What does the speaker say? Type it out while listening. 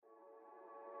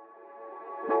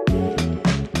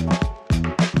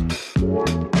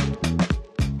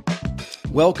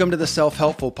Welcome to the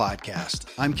Self-Helpful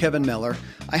Podcast. I'm Kevin Miller.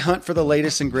 I hunt for the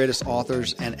latest and greatest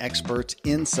authors and experts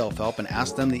in self-help and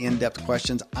ask them the in-depth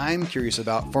questions I'm curious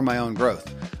about for my own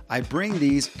growth. I bring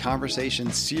these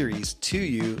conversation series to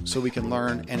you so we can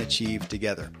learn and achieve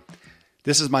together.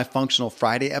 This is my Functional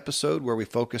Friday episode where we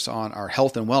focus on our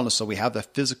health and wellness so we have the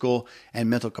physical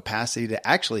and mental capacity to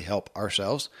actually help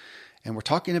ourselves. And we're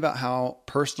talking about how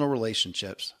personal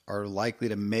relationships are likely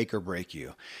to make or break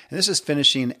you. And this is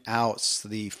finishing out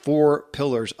the 4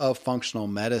 pillars of functional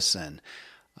medicine.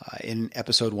 In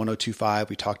episode 1025,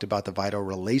 we talked about the vital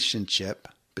relationship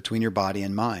between your body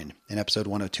and mind. In episode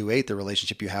 1028, the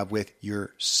relationship you have with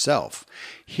yourself.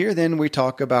 Here then, we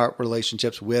talk about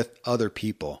relationships with other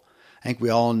people. I think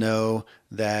we all know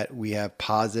that we have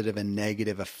positive and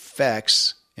negative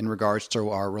effects in regards to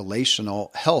our relational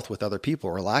health with other people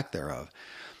or lack thereof.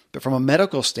 But from a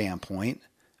medical standpoint,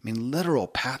 literal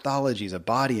pathologies of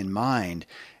body and mind,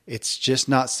 it's just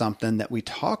not something that we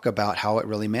talk about how it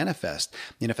really manifests.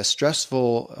 If a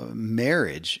stressful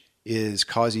marriage is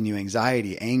causing you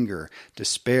anxiety, anger,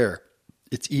 despair,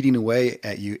 it's eating away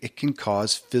at you, it can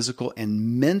cause physical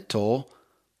and mental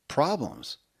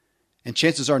problems. And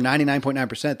chances are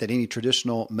 99.9% that any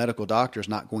traditional medical doctor is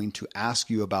not going to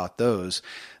ask you about those.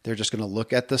 They're just going to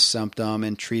look at the symptom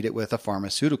and treat it with a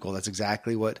pharmaceutical. That's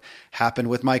exactly what happened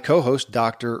with my co-host,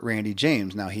 Dr. Randy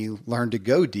James. Now, he learned to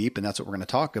go deep, and that's what we're going to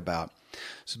talk about.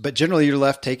 But generally, you're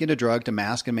left taking a drug to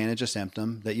mask and manage a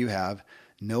symptom that you have.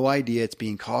 No idea it's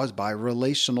being caused by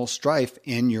relational strife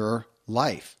in your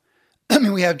life.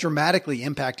 We have dramatically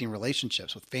impacting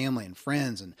relationships with family and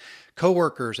friends and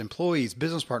coworkers, employees,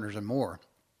 business partners, and more.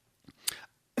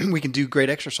 We can do great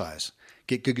exercise,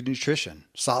 get good nutrition,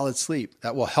 solid sleep.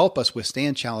 That will help us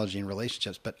withstand challenging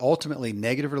relationships. But ultimately,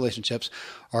 negative relationships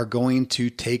are going to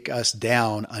take us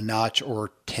down a notch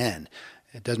or 10.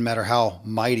 It doesn't matter how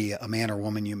mighty a man or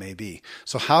woman you may be.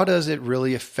 So how does it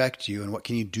really affect you and what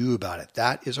can you do about it?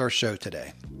 That is our show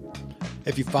today.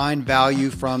 If you find value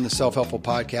from the Self-Helpful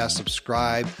Podcast,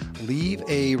 subscribe, leave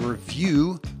a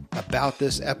review about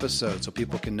this episode so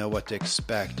people can know what to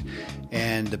expect.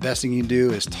 And the best thing you can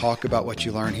do is talk about what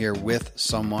you learn here with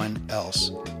someone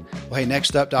else. Well, hey,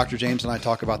 next up, Dr. James and I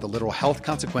talk about the literal health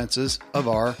consequences of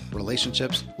our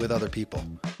relationships with other people.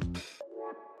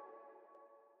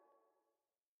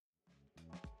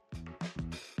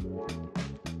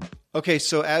 Okay,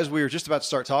 so as we were just about to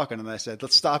start talking, and I said,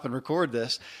 let's stop and record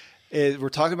this. We're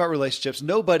talking about relationships.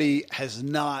 Nobody has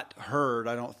not heard,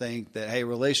 I don't think, that, hey,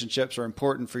 relationships are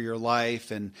important for your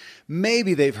life. And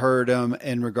maybe they've heard them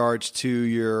in regards to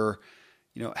your,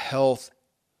 health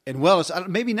and wellness.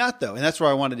 Maybe not, though. And that's where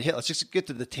I wanted to hit. Let's just get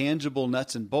to the tangible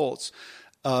nuts and bolts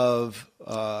of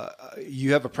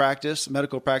you have a practice,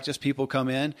 medical practice. People come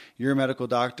in. You're a medical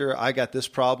doctor. I got this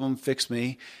problem. Fix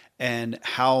me. And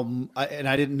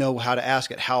I didn't know how to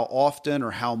ask it. How often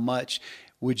or how much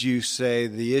would you say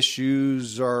the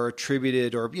issues are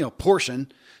attributed or,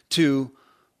 portion to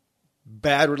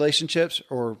bad relationships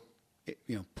or,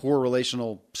 poor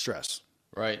relational stress?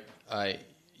 Right.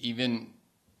 Even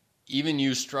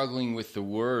you struggling with the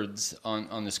words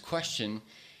on this question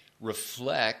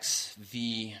reflects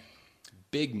the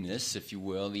bigness, if you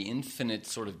will, the infinite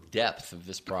sort of depth of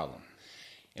this problem.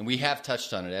 And we have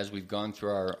touched on it as we've gone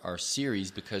through our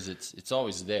series because it's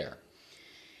always there.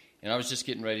 And I was just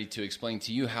getting ready to explain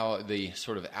to you how the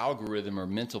sort of algorithm or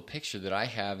mental picture that I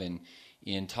have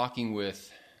in talking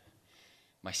with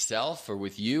myself or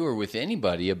with you or with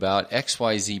anybody about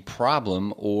XYZ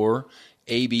problem or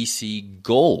ABC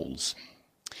goals.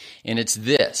 And it's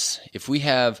this. If we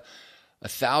have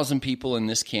 1,000 people in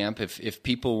this camp, if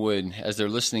people would, as they're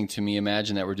listening to me,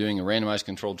 imagine that we're doing a randomized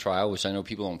controlled trial, which I know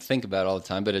people don't think about all the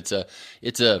time, but it's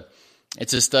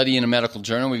a study in a medical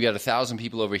journal. We've got 1,000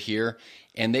 people over here,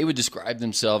 and they would describe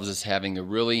themselves as having a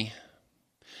really,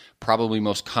 probably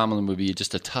most common would be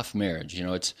just a tough marriage.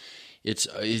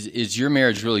 Is your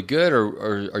marriage really good,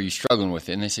 or are you struggling with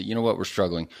it? And they say, you know what, we're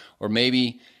struggling. Or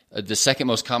maybe the second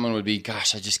most common would be,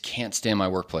 gosh, I just can't stand my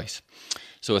workplace.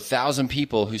 So 1,000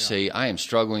 people who say, I am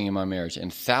struggling in my marriage, and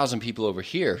 1,000 people over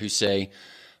here who say,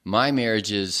 my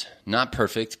marriage is not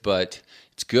perfect, but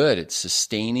it's good, it's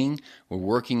sustaining, we're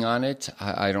working on it,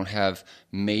 I don't have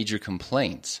major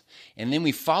complaints. And then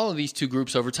we follow these two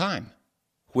groups over time.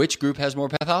 Which group has more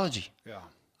pathology? Yeah.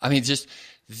 Just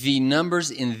the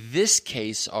numbers in this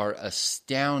case are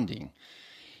astounding.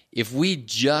 If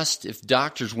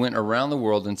doctors went around the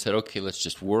world and said, okay, let's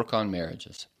just work on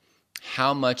marriages,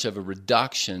 how much of a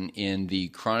reduction in the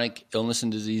chronic illness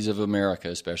and disease of America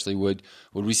especially would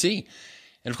we see?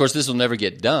 And of course, this will never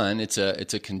get done. It's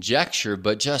a conjecture,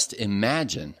 but just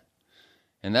imagine.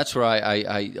 And that's where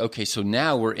okay, so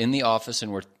now we're in the office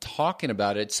and we're talking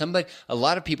about it. A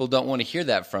lot of people don't want to hear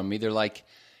that from me. They're like,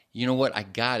 you know what, I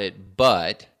got it,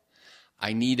 but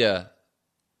I need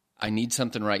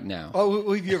something right now.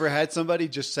 Oh, have you ever had somebody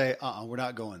just say, we're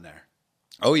not going there?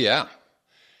 Oh, yeah.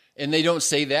 And they don't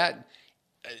say that.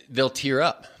 They'll tear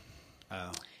up.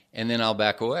 Oh. And then I'll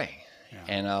back away. Yeah.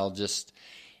 And I'll just...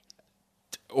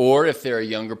 Or if they're a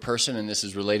younger person and this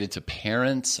is related to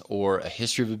parents or a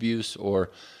history of abuse or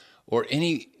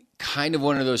any kind of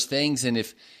one of those things, and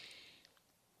if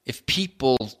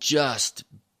people just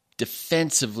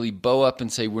defensively bow up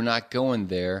and say, we're not going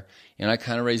there, and I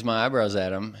kind of raise my eyebrows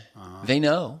at them, they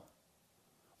know.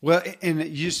 Well, and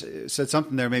you said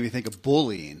something there made me think of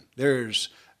bullying.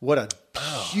 What a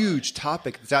huge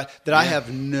topic that I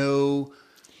have no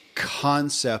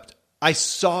concept. I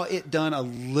saw it done a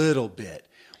little bit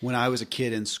when I was a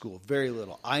kid in school, very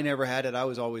little. I never had it. I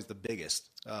was always the biggest.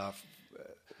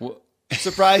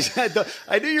 Surprise!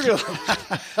 I knew you were going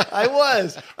to.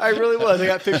 I really was. I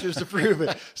got pictures to prove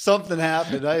it. Something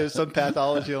happened. I had some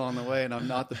pathology along the way, and I'm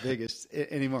not the biggest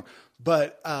anymore.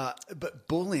 But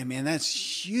bullying, man,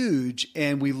 that's huge.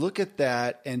 And we look at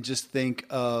that and just think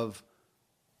of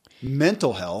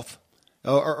mental health.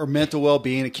 Or mental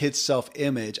well-being, a kid's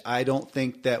self-image. I don't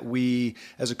think that we,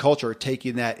 as a culture, are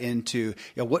taking that into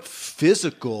what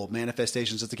physical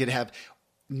manifestations does the kid have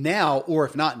now, or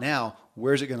if not now,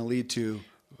 where's it going to lead to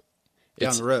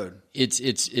down the road?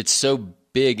 It's so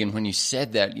big, and when you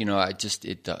said that,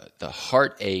 the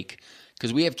heartache,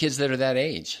 because we have kids that are that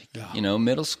age,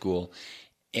 middle school,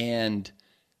 and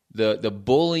the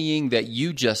bullying that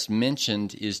you just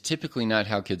mentioned is typically not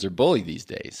how kids are bullied these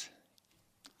days.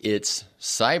 It's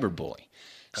cyberbullying.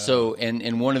 So,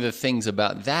 and one of the things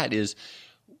about that is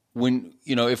when,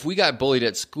 if we got bullied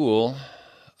at school,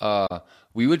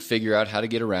 we would figure out how to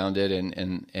get around it.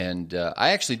 And I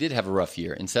actually did have a rough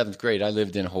year. In 7th grade, I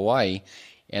lived in Hawaii,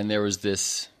 and there was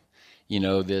this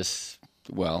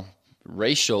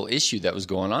racial issue that was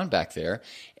going on back there,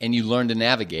 and you learn to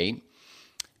navigate.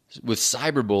 With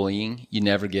cyberbullying, you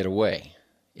never get away.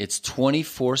 It's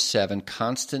 24/7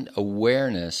 constant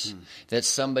awareness that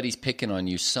somebody's picking on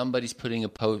you, somebody's putting a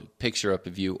picture up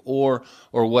of you, or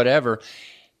whatever.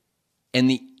 And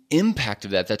the impact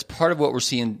of that's part of what we're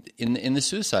seeing in the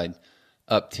suicide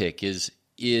uptick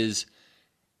is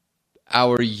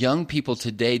our young people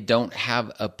today don't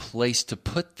have a place to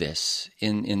put this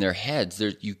in their heads.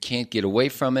 You can't get away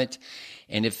from it,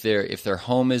 and if their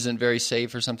home isn't very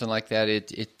safe or something like that,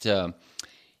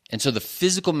 and so the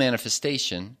physical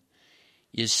manifestation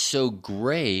is so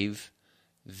grave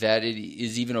that it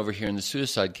is even over here in the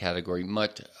suicide category.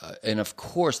 And of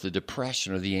course, the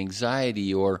depression or the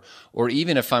anxiety, or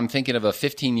even if I'm thinking of a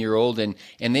 15-year-old and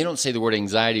they don't say the word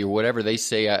anxiety or whatever, they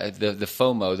say the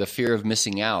FOMO, the fear of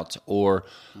missing out, or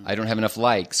I don't have enough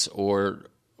likes, or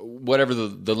whatever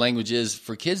the language is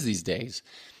for kids these days.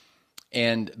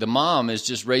 And the mom is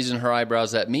just raising her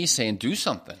eyebrows at me saying, do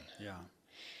something. Yeah.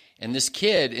 And this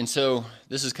kid, and so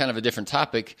this is kind of a different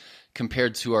topic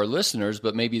compared to our listeners,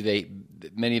 but maybe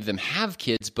many of them have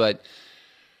kids, but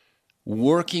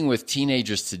working with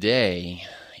teenagers today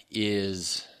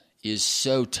is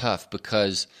so tough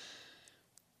because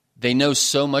they know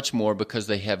so much more because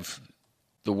they have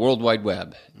the World Wide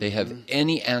Web. They have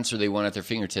any answer they want at their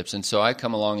fingertips. And so I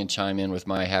come along and chime in with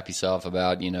my happy self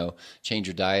about, change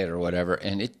your diet or whatever,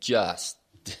 and it just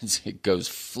it goes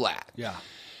flat. Yeah.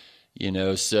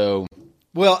 So...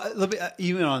 Well,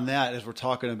 even on that, as we're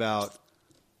talking about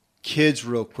kids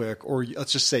real quick, or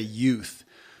let's just say youth,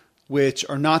 which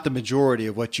are not the majority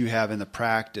of what you have in the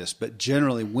practice, but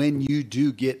generally when you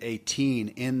do get a teen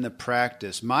in the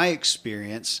practice, my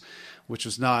experience, which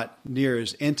was not near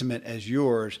as intimate as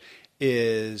yours,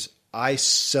 is I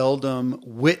seldom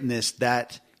witnessed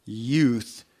that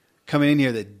youth coming in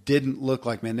here that didn't look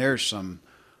like, man, there's some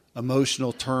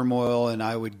emotional turmoil, and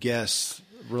I would guess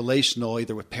relational,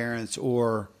 either with parents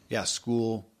or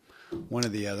school, one or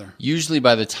the other. Usually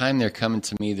by the time they're coming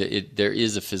to me, there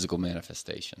is a physical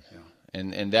manifestation. Yeah.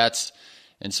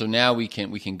 And so now we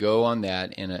can go on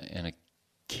that, and a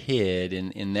kid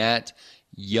in that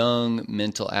young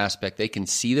mental aspect, they can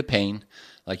see the pain,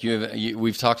 like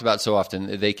we've talked about so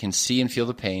often. They can see and feel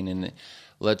the pain, and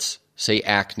let's say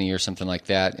acne or something like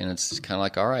that, and it's kind of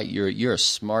like, all right, you're a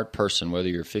smart person, whether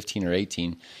you're 15 or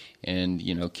 18. And,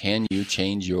 can you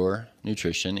change your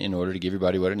nutrition in order to give your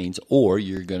body what it needs? Or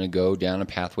you're going to go down a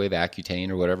pathway of Accutane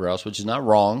or whatever else, which is not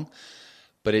wrong,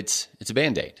 but it's a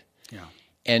Band-Aid. Yeah.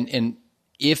 And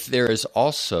if there is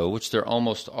also, which there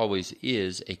almost always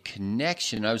is, a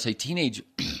connection, I would say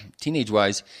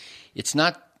teenage-wise,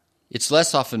 it's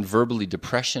less often verbally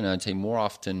depression. I'd say more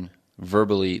often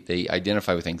verbally they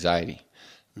identify with anxiety,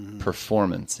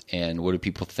 performance, and what do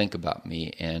people think about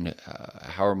me, and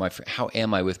how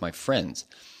am I with my friends?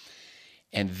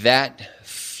 And that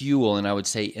fuel, and I would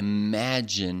say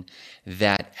imagine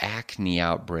that acne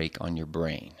outbreak on your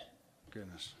brain.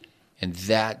 Goodness.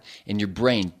 And your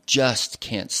brain just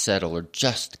can't settle, or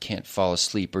just can't fall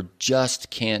asleep, or just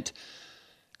can't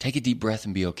take a deep breath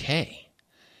and be okay.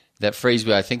 That phrase,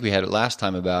 I think we had it last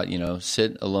time about,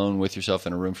 sit alone with yourself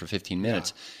in a room for 15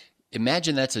 minutes. Yeah.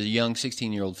 Imagine that's a young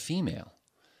 16-year-old female,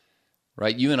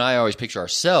 right? You and I always picture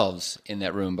ourselves in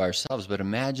that room by ourselves, but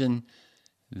imagine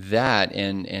that,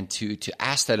 and to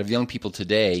ask that of young people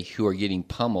today who are getting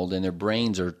pummeled, and their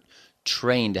brains are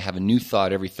trained to have a new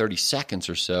thought every 30 seconds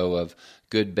or so of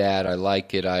good, bad, I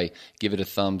like it, I give it a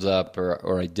thumbs up,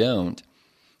 or I don't,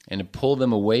 and to pull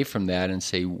them away from that and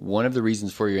say one of the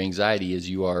reasons for your anxiety is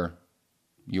you are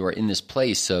in this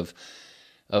place of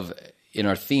in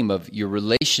our theme of your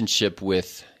relationship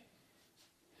with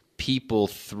people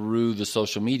through the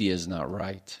social media is not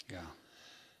right. Yeah.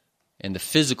 And the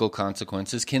physical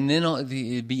consequences can then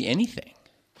be anything.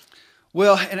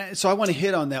 Well, and so I want to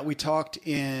hit on that. We talked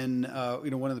in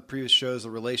one of the previous shows, the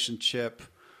relationship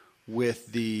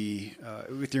with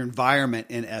your environment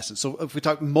in essence. So if we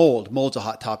talk mold's a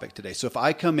hot topic today. So if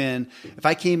I came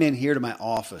in here to my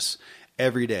office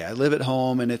every day, I live at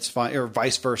home and it's fine, or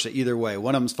vice versa, either way.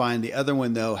 One of them's fine. The other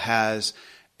one though has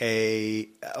a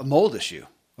mold issue,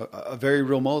 a very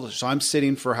real mold issue. So I'm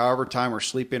sitting for however time or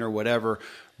sleeping or whatever,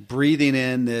 breathing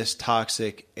in this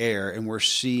toxic air, and we're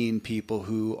seeing people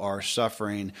who are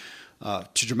suffering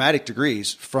to dramatic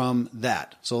degrees from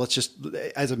that. So let's just,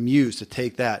 as a muse, to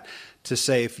take that to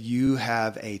say, if you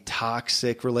have a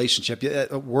toxic relationship,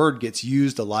 a word gets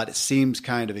used a lot. It seems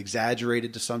kind of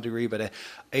exaggerated to some degree, but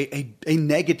a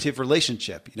negative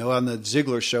relationship. On the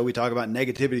Ziglar show, we talk about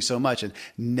negativity so much, and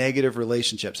negative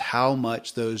relationships, how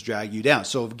much those drag you down.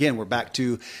 So again, we're back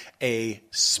to a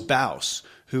spouse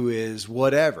who is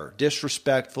whatever,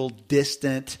 disrespectful,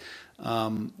 distant,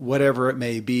 whatever it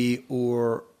may be,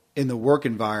 or in the work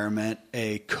environment,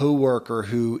 a coworker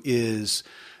who is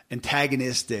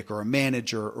antagonistic, or a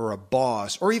manager, or a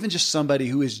boss, or even just somebody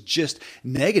who is just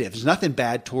negative. There's nothing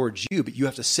bad towards you, but you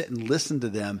have to sit and listen to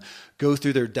them go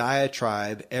through their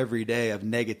diatribe every day of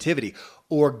negativity.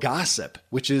 Or gossip,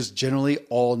 which is generally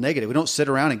all negative. We don't sit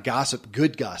around and gossip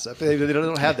good gossip. They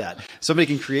don't have that. Somebody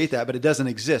can create that, but it doesn't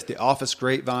exist. The office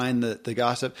grapevine, the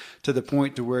gossip, to the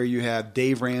point to where you have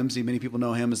Dave Ramsey. Many people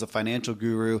know him as a financial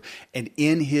guru. And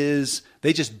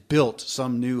they just built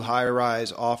some new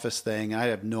high-rise office thing. I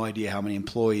have no idea how many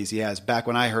employees he has. Back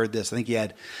when I heard this, I think he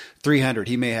had 300.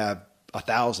 He may have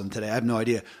 1,000 today. I have no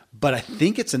idea. But I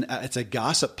think it's a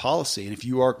gossip policy. And if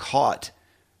you are caught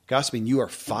gossiping, you are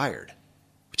fired.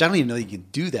 Which I don't even know you can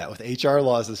do that with HR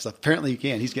laws and stuff. Apparently you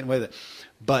can. He's getting away with it.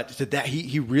 But to that,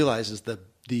 he realizes the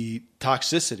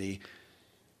toxicity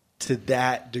to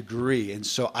that degree. And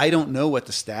so I don't know what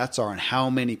the stats are and how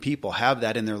many people have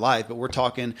that in their life. But we're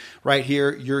talking right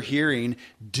here, you're hearing,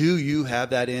 do you have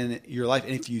that in your life?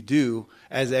 And if you do,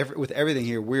 with everything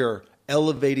here, we're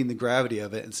elevating the gravity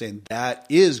of it and saying that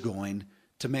is going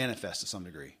to manifest to some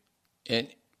degree.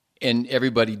 And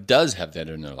everybody does have that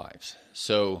in their lives.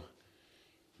 So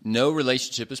no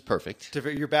relationship is perfect.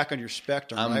 You're back on your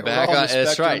spectrum. I'm right? back on.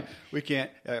 That's right. We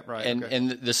can't. Right. And okay. and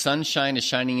the sunshine is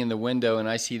shining in the window, and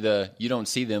I see you don't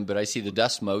see them, but I see the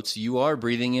dust motes. You are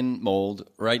breathing in mold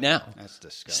right now. That's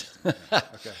disgusting.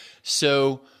 Okay.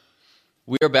 So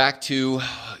we are back to,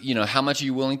 how much are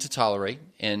you willing to tolerate,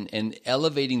 and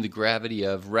elevating the gravity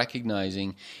of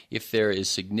recognizing if there is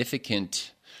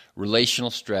significant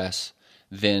relational stress,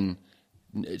 then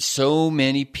so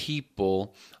many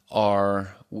people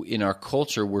are, in our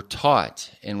culture, we're taught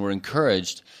and we're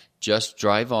encouraged, just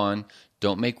drive on,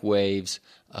 don't make waves,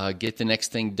 get the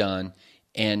next thing done.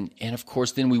 And of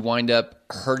course, then we wind up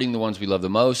hurting the ones we love the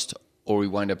most, or we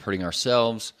wind up hurting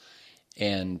ourselves.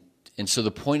 And so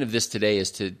the point of this today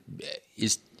is to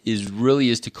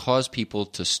cause people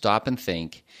to stop and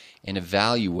think and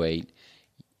evaluate,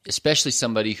 especially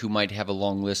somebody who might have a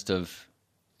long list of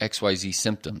XYZ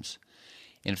symptoms.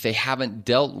 And if they haven't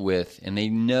dealt with, and they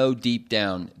know deep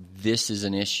down this is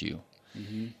an issue,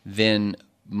 then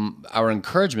our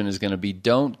encouragement is going to be,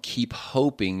 don't keep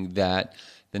hoping that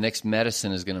the next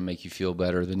medicine is going to make you feel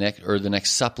better, the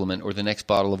next supplement, or the next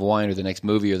bottle of wine, or the next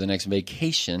movie, or the next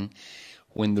vacation,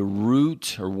 when the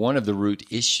root, or one of the root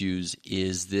issues,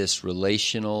 is this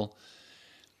relational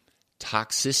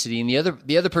toxicity, and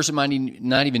the other person might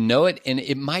not even know it, and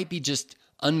it might be just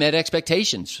unmet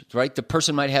expectations, right? The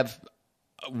person might have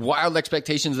wild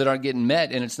expectations that aren't getting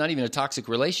met, and it's not even a toxic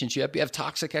relationship. You have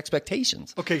toxic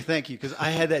expectations. Okay, thank you, because I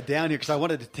had that down here because I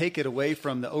wanted to take it away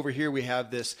from over here we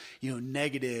have this,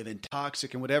 negative and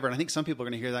toxic and whatever, and I think some people are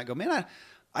going to hear that and go, man,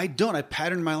 I don't. I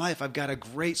patterned my life. I've got a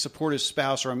great supportive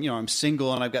spouse, or I'm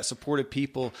single and I've got supportive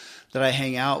people that I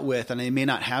hang out with, and they may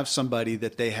not have somebody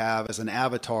that they have as an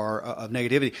avatar of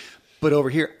negativity. But over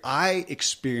here, I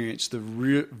experienced the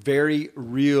very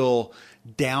real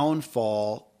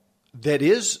downfall that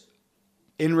is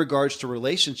in regards to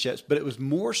relationships, but it was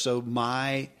more so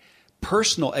my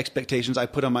personal expectations I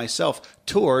put on myself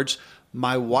towards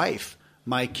my wife,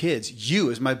 my kids,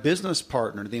 you as my business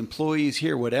partner, the employees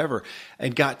here, whatever,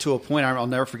 and got to a point, I'll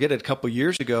never forget it, a couple of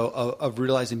years ago of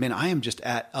realizing, man, I am just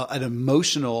at an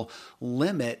emotional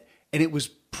limit, and it was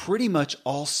pretty much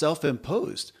all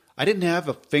self-imposed. I didn't have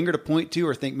a finger to point to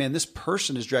or think, man, this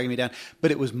person is dragging me down,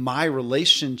 but it was my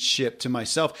relationship to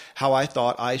myself, how I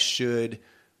thought I should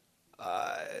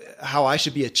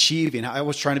be achieving. I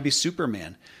was trying to be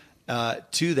Superman.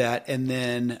 To that. And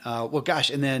then, I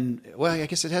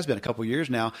guess it has been a couple of years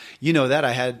now. That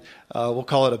I had, we'll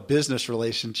call it a business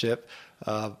relationship,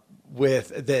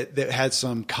 that had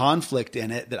some conflict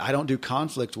in it, that I don't do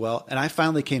conflict well. And I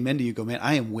finally came into you, man,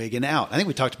 I am wigging out. I think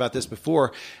we talked about this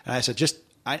before. And I said,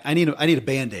 I need a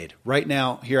Band-Aid right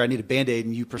now here. I need a Band-Aid.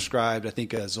 And you prescribed, I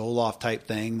think, a Zoloft type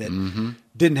thing that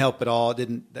didn't help at all.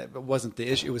 That wasn't the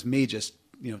issue. It was me just,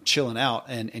 chilling out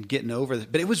and getting over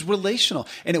it. But it was relational.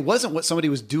 And it wasn't what somebody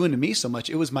was doing to me so much.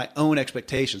 It was my own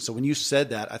expectations. So when you said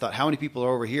that, I thought, how many people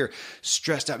are over here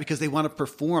stressed out because they want to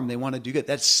perform, they want to do good?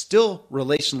 That's still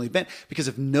relationally bent, because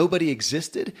if nobody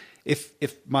existed, if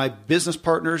my business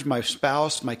partners, my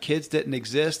spouse, my kids didn't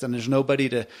exist, and there's nobody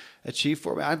to achieve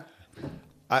for me,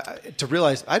 to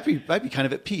realize I'd be kind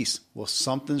of at peace. Well,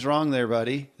 something's wrong there,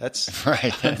 buddy. That's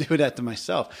right. I'm doing that to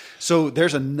myself. So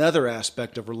there's another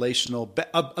aspect of relational,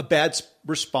 a bad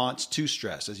response to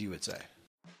stress, as you would say.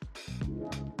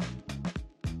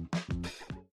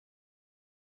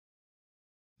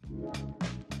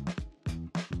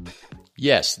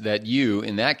 Yes,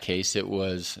 in that case, it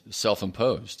was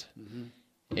self-imposed.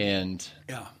 Mm-hmm. And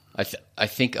yeah. I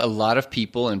think a lot of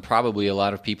people, and probably a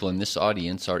lot of people in this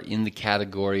audience, are in the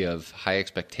category of high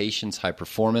expectations, high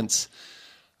performance.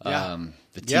 Yeah.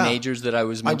 The teenagers that I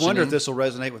was mentioning. I wonder if this will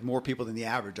resonate with more people than the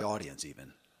average audience,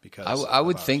 even. Because I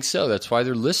would think so. That's why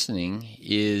they're listening.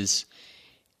 Is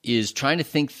trying to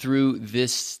think through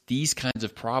these kinds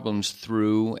of problems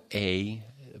through a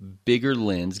bigger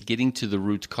lens, getting to the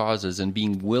root causes, and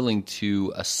being willing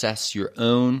to assess your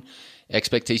own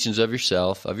expectations of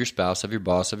yourself, of your spouse, of your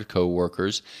boss, of your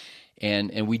coworkers. And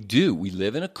we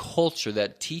live in a culture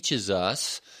that teaches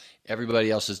us everybody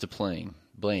else is to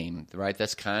blame, right?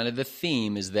 That's kind of the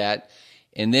theme, is that,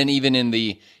 and then even in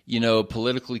the,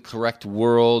 politically correct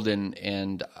world,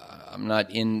 and I'm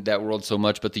not in that world so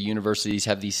much, but the universities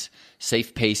have these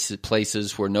safe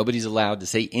places where nobody's allowed to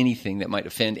say anything that might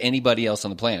offend anybody else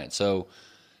on the planet. So,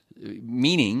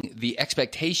 meaning the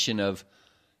expectation of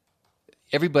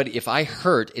everybody, if I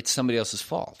hurt, it's somebody else's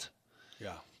fault.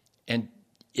 Yeah. And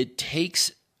it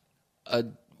takes a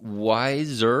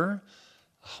wiser,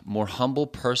 more humble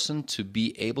person to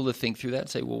be able to think through that and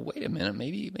say, well, wait a minute,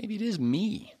 maybe it is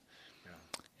me. Yeah.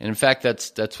 And in fact,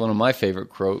 that's one of my favorite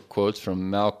quotes from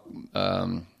Malcolm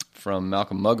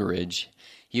Muggeridge.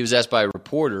 He was asked by a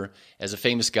reporter, as a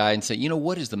famous guy, and said,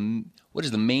 what is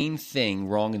the main thing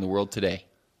wrong in the world today?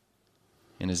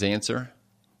 And his answer,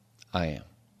 I am.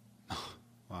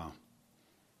 Wow.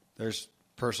 There's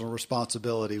personal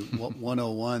responsibility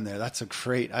 101 there. That's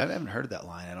I haven't heard that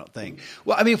line, I don't think.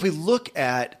 Well, I mean, if we look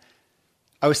at,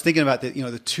 I was thinking about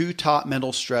the two top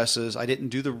mental stresses. I didn't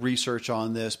do the research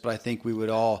on this, but I think we would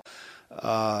all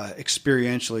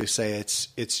experientially say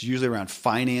it's usually around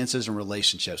finances and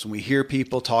relationships. When we hear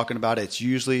people talking about it, it's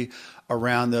usually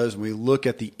around those. When we look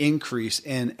at the increase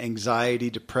in anxiety,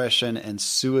 depression, and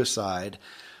suicide,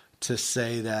 to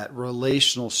say that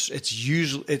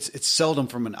it's seldom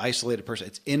from an isolated person.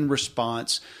 It's in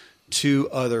response to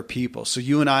other people. So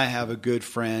you and I have a good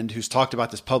friend who's talked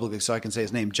about this publicly, so I can say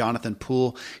his name, Jonathan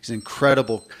Poole. He's an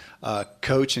incredible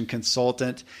coach and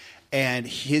consultant. And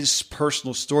his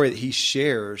personal story that he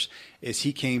shares is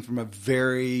he came from a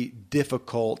very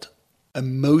difficult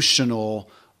emotional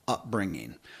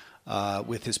upbringing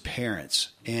with his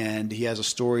parents. And he has a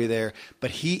story there.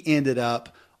 But he ended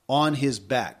up on his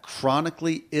back,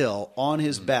 chronically ill, on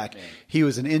his back. Man. He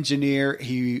was an engineer.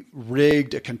 He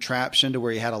rigged a contraption to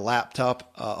where he had a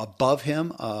laptop above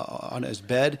him on his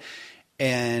bed.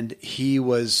 And he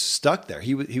was stuck there.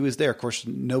 He was there. Of course,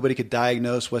 nobody could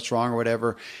diagnose what's wrong or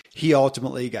whatever. He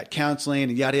ultimately got counseling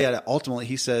and yada, yada. Ultimately,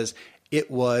 he says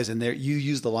it was, and there you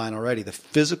used the line already, the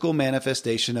physical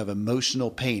manifestation of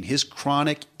emotional pain. His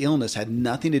chronic illness had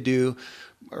nothing to do,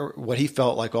 or what he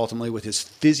felt like ultimately, with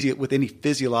with any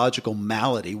physiological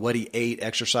malady, what he ate,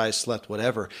 exercised, slept,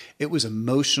 whatever. It was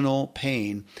emotional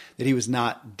pain that he was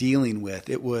not dealing with.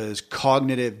 It was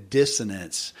cognitive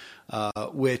dissonance.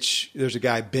 Which there's a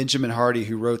guy, Benjamin Hardy,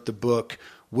 who wrote the book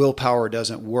Willpower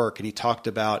Doesn't Work. And he talked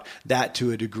about that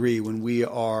to a degree when we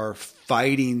are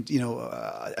fighting,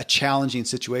 a challenging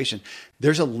situation.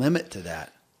 There's a limit to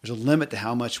that. There's a limit to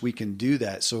how much we can do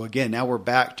that. So again, now we're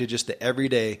back to just the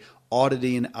everyday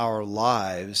auditing our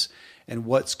lives and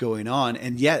what's going on.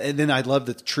 And then I love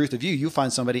the truth of you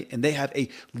find somebody and they have a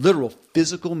literal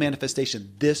physical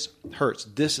manifestation. This hurts.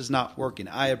 This is not working.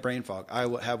 I have brain fog. I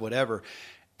have whatever.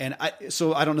 And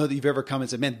so I don't know that you've ever come and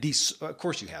said, man, of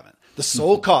course you haven't. The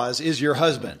sole cause is your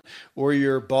husband or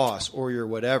your boss or your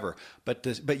whatever.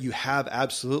 But you have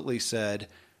absolutely said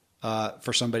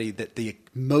for somebody that the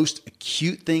most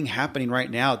acute thing happening right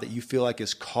now that you feel like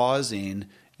is causing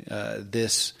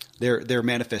their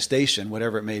manifestation,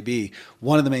 whatever it may be,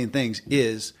 one of the main things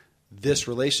is this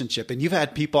relationship. And you've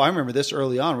had people, I remember this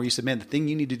early on, where you said, man, the thing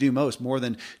you need to do most, more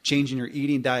than changing your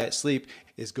eating, diet, sleep,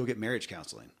 is go get marriage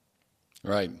counseling.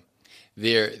 Right.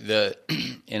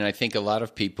 And I think a lot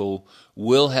of people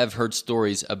will have heard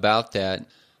stories about that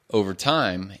over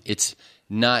time. It's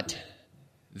not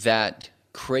that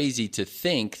crazy to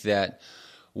think that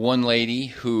one lady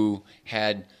who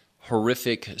had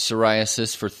horrific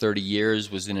psoriasis for 30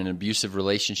 years was in an abusive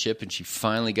relationship and she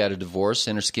finally got a divorce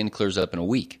and her skin clears up in a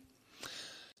week.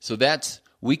 So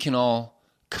we can all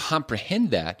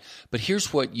comprehend that. But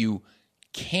here's what you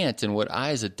can't, and what I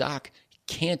as a doc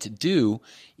can't do,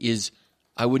 is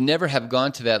I would never have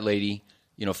gone to that lady,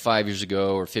 5 years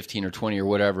ago or 15 or 20 or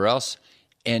whatever else,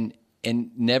 and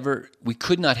never, we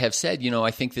could not have said,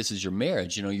 I think this is your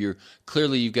marriage.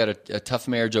 You've got a tough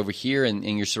marriage over here, and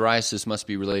your psoriasis must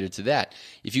be related to that.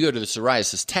 If you go to the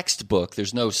psoriasis textbook,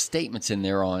 there's no statements in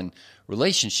there on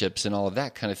relationships and all of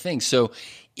that kind of thing. So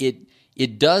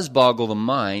it does boggle the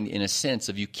mind in a sense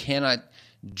of you cannot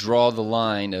draw the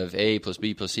line of A plus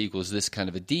B plus C equals this kind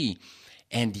of a D.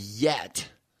 And yet,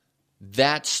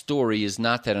 that story is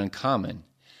not that uncommon.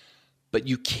 But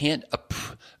you can't,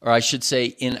 or I should say,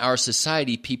 in our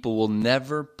society, people will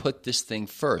never put this thing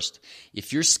first.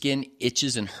 If your skin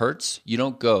itches and hurts, you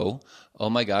don't go, oh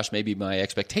my gosh, maybe my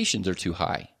expectations are too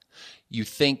high. You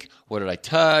think, what did I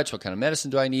touch? What kind of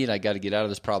medicine do I need? I got to get out of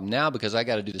this problem now because I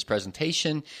got to do this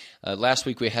presentation. Last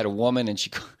week we had a woman, and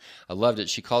I loved it.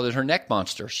 She called it her neck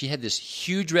monster. She had this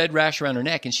huge red rash around her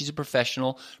neck, and she's a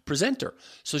professional presenter.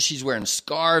 So she's wearing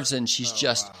scarves, and she's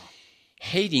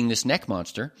hating this neck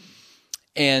monster.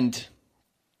 And,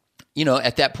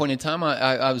 at that point in time,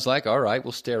 I was like, all right,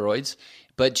 well, steroids.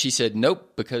 But she said,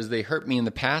 nope, because they hurt me in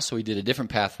the past, so we did a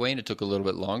different pathway, and it took a little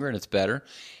bit longer, and it's better.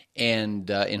 And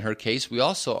in her case, we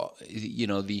also,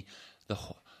 the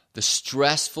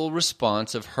stressful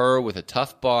response of her with a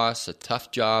tough boss, a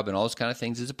tough job, and all those kind of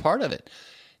things is a part of it.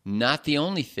 Not the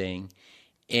only thing.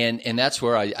 And that's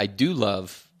where I do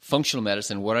love functional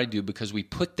medicine, what I do, because we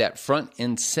put that front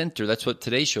and center. That's what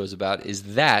today's show is about,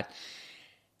 is that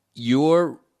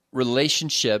your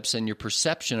relationships and your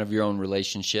perception of your own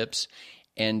relationships.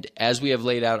 And as we have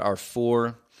laid out our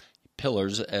 4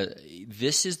 pillars,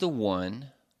 this is the one.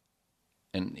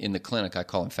 And in the clinic, I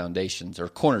call them foundations or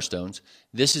cornerstones.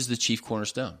 This is the chief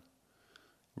cornerstone.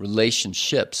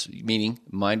 Relationships, meaning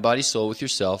mind, body, soul with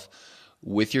yourself,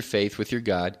 with your faith, with your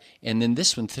God. And then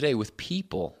this one today with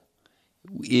people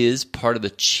is part of the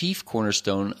chief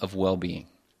cornerstone of well-being.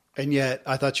 And yet,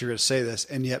 I thought you were going to say this,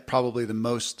 and yet probably the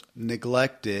most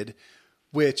neglected,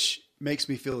 which makes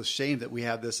me feel ashamed that we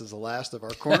have this as the last of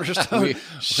our cornerstone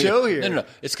show here. No.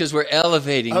 It's because we're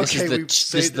elevating. Okay,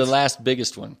 this is the last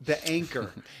biggest one. The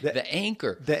anchor. The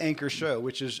anchor. The anchor show,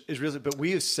 which is really, but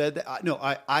we have said that,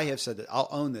 I have said that, I'll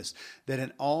own this, that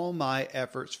in all my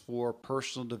efforts for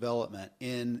personal development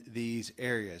in these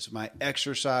areas, my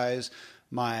exercise,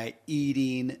 my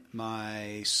eating,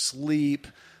 my sleep,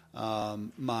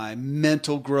 my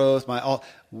mental growth,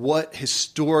 what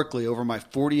historically over my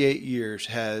 48 years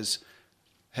has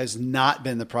not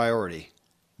been the priority,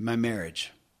 my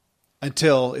marriage,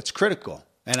 until it's critical.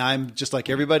 And I'm just like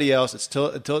everybody else. It's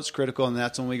until it's critical, and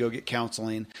that's when we go get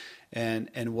counseling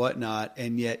and whatnot.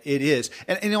 And yet it is.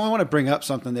 And I want to bring up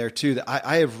something there too that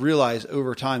I have realized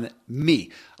over time that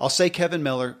I'll say Kevin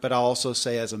Miller, but I'll also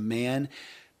say as a man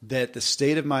that the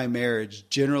state of my marriage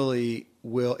generally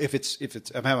will, if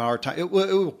I'm having a hard time, it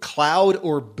will cloud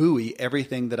or buoy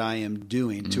everything that I am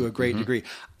doing to a great degree.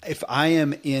 If I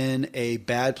am in a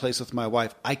bad place with my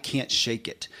wife, I can't shake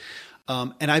it.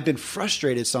 And I've been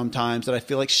frustrated sometimes that I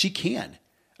feel like she can.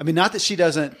 I mean, not that she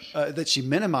doesn't, that she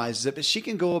minimizes it, but she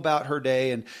can go about her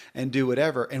day and do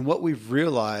whatever. And what we've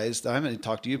realized, I haven't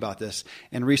talked to you about this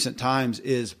in recent times,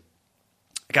 is,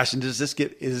 gosh, and is this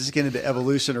getting into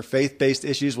evolution or faith-based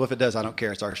issues? Well, if it does, I don't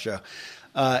care. It's our show.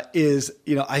 I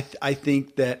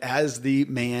think that as the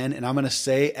man, and I'm going to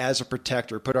say as a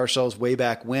protector, put ourselves way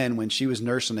back when she was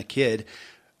nursing a kid,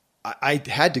 I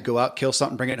had to go out, kill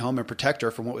something, bring it home, and protect her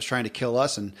from what was trying to kill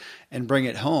us and bring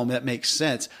it home. That makes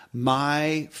sense.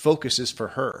 My focus is for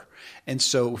her. And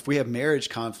so if we have marriage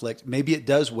conflict, maybe it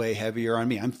does weigh heavier on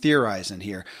me. I'm theorizing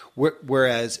here.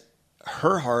 Whereas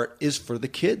her heart is for the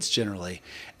kids generally.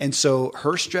 And so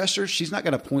her stressors, she's not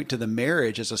going to point to the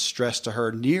marriage as a stress to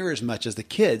her near as much as the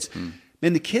kids.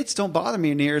 Man, the kids don't bother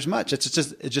me near as much. It's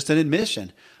just an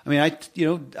admission. I mean,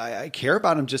 I care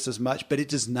about them just as much, but it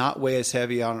does not weigh as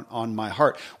heavy on my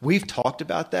heart. We've talked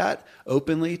about that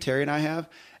openly, Terry and I have,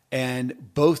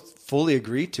 and both fully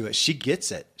agreed to it. She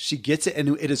gets it.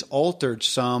 And it has altered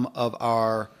some of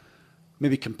our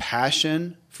maybe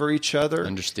compassion for each other.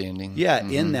 Understanding. Yeah,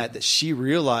 in that she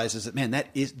realizes that, man, that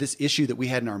is this issue that we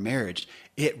had in our marriage.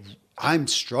 I'm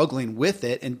struggling with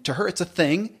it. And to her, it's a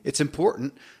thing. It's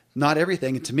important. Not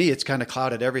everything. And to me, it's kind of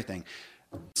clouded everything.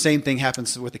 Same thing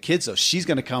happens with the kids, though. She's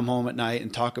going to come home at night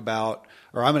and talk about,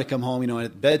 or I'm going to come home,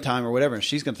 at bedtime or whatever, and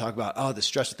she's going to talk about, the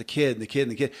stress with the kid and the kid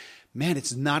and the kid. Man,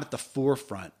 it's not at the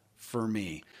forefront for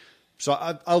me. So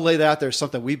I'll lay that out there as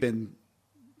something we've been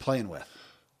playing with.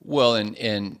 Well,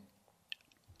 and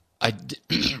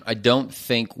I don't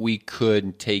think we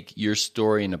could take your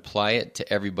story and apply it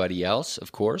to everybody else,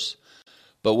 of course.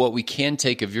 But what we can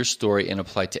take of your story and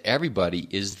apply to everybody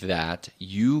is that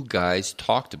you guys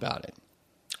talked about it.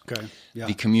 Okay. Yeah.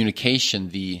 The communication,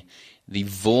 the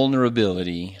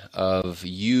vulnerability of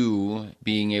you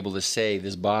being able to say,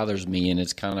 this bothers me and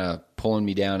it's kind of pulling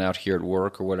me down out here at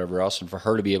work or whatever else, and for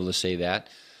her to be able to say that,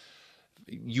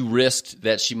 you risked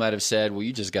that she might have said, well,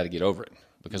 you just got to get over it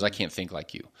because I can't think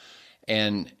like you.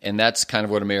 And that's kind of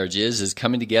what a marriage is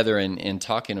coming together and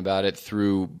talking about it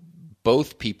through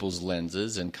both people's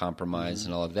lenses and compromise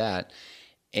and all of that.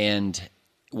 And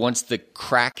once the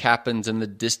crack happens and the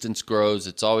distance grows,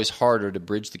 it's always harder to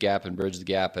bridge the gap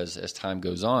as time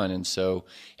goes on. And so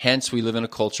hence we live in a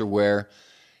culture where,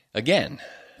 again,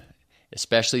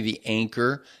 especially the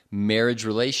anchor marriage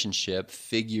relationship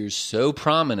figures so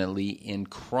prominently in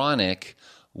chronic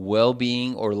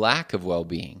well-being or lack of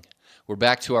well-being. We're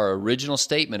back to our original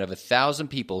statement of 1,000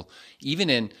 people, even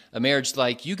in a marriage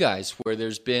like you guys, where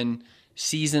there's been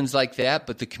seasons like that,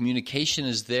 but the communication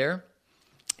is there.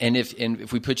 And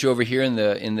if we put you over here in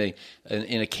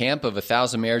a camp of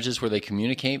 1,000 marriages where they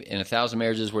communicate and 1,000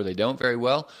 marriages where they don't very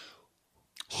well,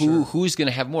 who's going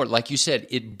to have more? Like you said,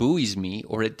 it buoys me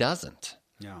or it doesn't.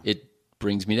 Yeah. It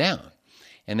brings me down,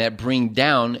 and that bring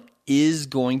down is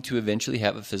going to eventually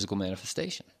have a physical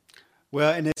manifestation.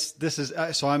 Well, and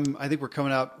I think we're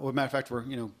coming out. Well, matter of fact, we're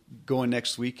going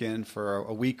next weekend for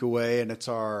a week away, and it's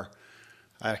our,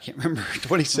 I can't remember,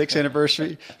 26th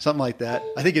anniversary, something like that.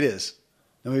 I think it is.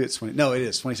 No, maybe it's 20. No, it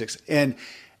is 26.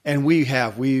 And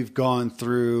we've gone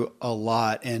through a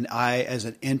lot. And I, as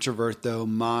an introvert, though,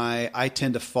 I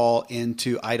tend to fall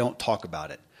into, I don't talk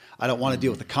about it. I don't want to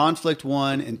deal with the conflict,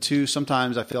 one, and two,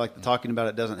 sometimes I feel like talking about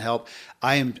it doesn't help.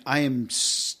 I am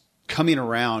coming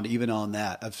around even on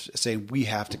that of saying we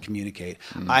have to communicate.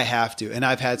 I have to. And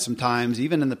I've had some times,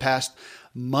 even in the past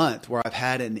month, where I've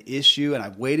had an issue and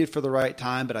I've waited for the right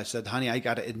time, but I said, honey, I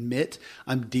got to admit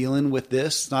I'm dealing with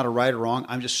this. It's not a right or wrong.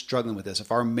 I'm just struggling with this.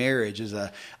 If our marriage is an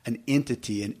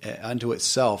entity unto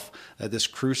itself, this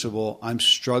crucible, I'm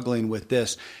struggling with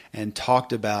this, and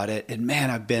talked about it. And man,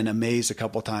 I've been amazed a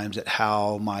couple of times at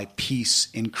how my peace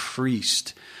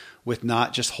increased with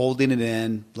not just holding it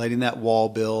in, letting that wall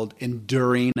build,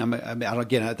 enduring.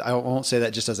 I won't say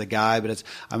that just as a guy, but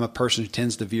I'm a person who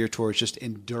tends to veer towards just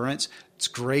endurance. It's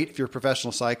great if you're a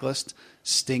professional cyclist,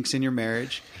 stinks in your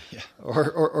marriage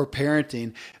or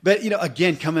parenting. But,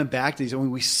 again, coming back to these, when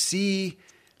we see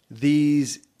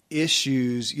these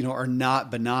issues, are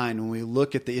not benign. When we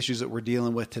look at the issues that we're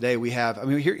dealing with today,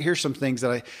 here's some things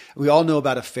that we all know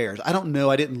about affairs. I don't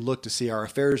know. I didn't look to see, are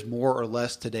affairs more or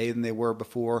less today than they were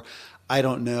before? I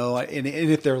don't know. And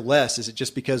if they're less, is it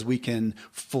just because we can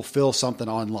fulfill something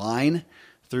online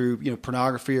through,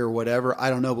 pornography or whatever. I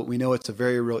don't know, but we know it's a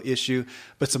very real issue.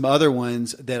 But some other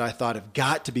ones that I thought have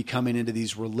got to be coming into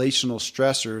these relational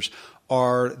stressors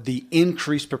are the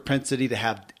increased propensity to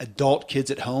have adult kids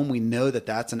at home. We know that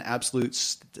that's an absolute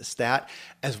stat,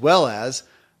 as well as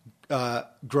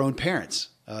grown parents,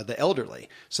 the elderly.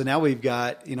 So now we've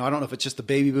got, I don't know if it's just the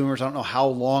baby boomers. I don't know how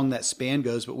long that span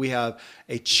goes, but we have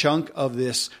a chunk of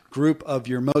this group of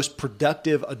your most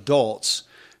productive adults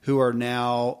who are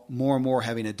now more and more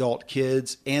having adult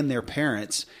kids and their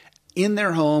parents in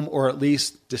their home, or at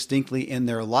least distinctly in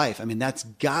their life. I mean, that's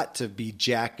got to be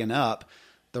jacking up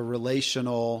the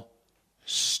relational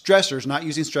stressors, not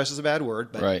using stress as a bad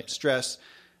word, but right. Stress.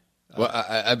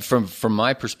 Well, from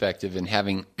my perspective, and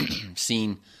having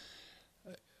seen,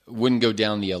 wouldn't go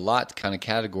down the a lot kind of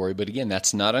category, but again,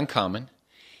 that's not uncommon.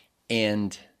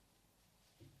 And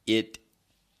it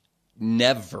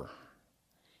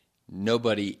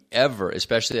nobody ever,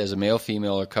 especially as a male,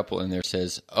 female, or couple in there,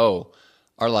 says, oh,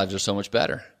 our lives are so much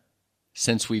better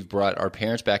since we've brought our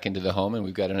parents back into the home and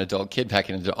we've got an adult kid back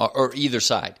into or either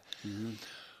side. Mm-hmm.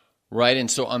 Right.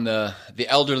 And so on the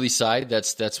elderly side,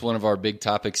 that's one of our big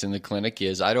topics in the clinic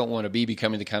is I don't want to be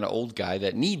becoming the kind of old guy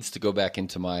that needs to go back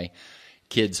into my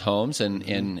kids' homes. And,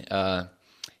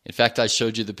 in fact, I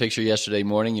showed you the picture yesterday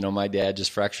morning. My dad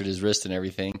just fractured his wrist and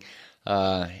everything.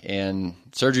 And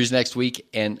surgery's next week.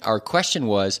 And our question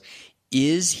was,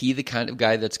 is he the kind of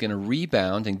guy that's going to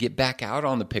rebound and get back out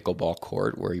on the pickleball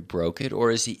court where he broke it?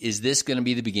 Or is this going to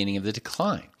be the beginning of the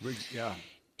decline? Yeah.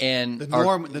 And the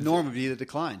norm would be the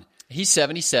decline. He's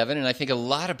 77, and I think a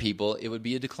lot of people, it would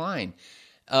be a decline.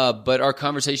 But our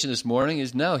conversation this morning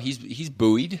is no, he's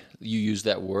buoyed. You use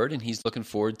that word, and he's looking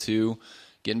forward to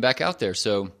getting back out there.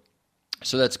 So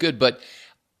that's good. But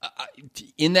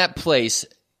in that place,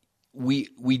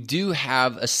 we do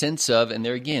have a sense of, and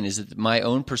there again, is it my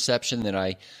own perception that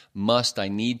I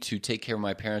need to take care of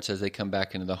my parents as they come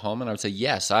back into the home? And I would say,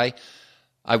 yes, I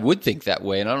would think that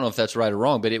way, and I don't know if that's right or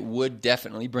wrong, but it would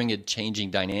definitely bring a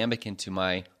changing dynamic into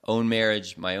my own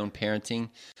marriage, my own parenting.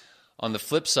 On the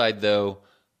flip side, though,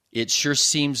 it sure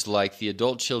seems like the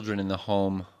adult children in the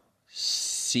home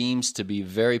seems to be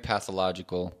very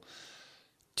pathological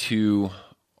to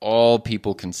all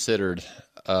people consideed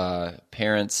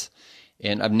parents.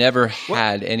 And I've never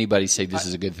had anybody say this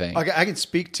is a good thing. I can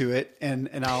speak to it, and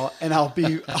I'll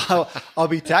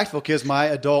be tactful because my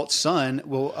adult son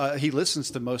he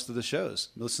listens to most of the shows.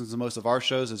 He listens to most of our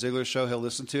shows, the Ziegler Show. He'll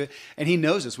listen to it, and he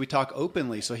knows us. We talk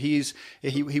openly. So he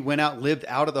went out, lived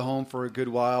out of the home for a good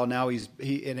while. Now and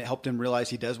it helped him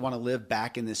realize he does want to live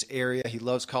back in this area. He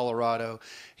loves Colorado.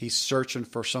 He's searching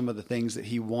for some of the things that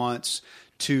he wants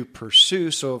to pursue.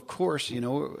 So of course, he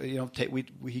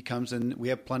comes and we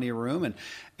have plenty of room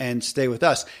and stay with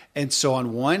us. And so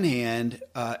on one hand,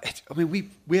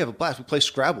 we have a blast. We play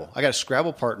Scrabble. I got a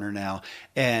Scrabble partner now,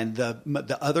 and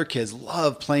the other kids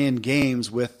love playing games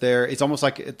with it's almost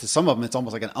like, to some of them, it's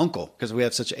almost like an uncle because we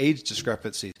have such age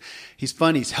discrepancies. He's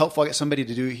fun. He's helpful. I got somebody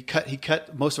to do. He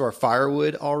cut most of our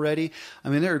firewood already. I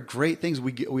mean, there are great things.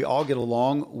 We all get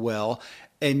along well.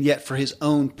 And yet for his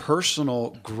own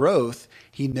personal growth,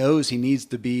 he knows he needs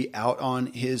to be out on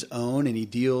his own, and he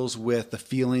deals with the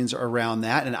feelings around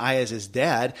that. And I, as his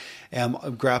dad, am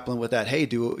grappling with that. Hey,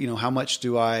 how much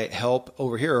do I help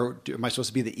over here? Or am I supposed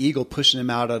to be the eagle pushing him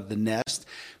out of the nest?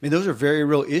 I mean, those are very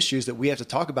real issues that we have to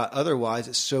talk about. Otherwise,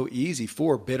 it's so easy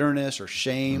for bitterness or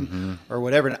shame or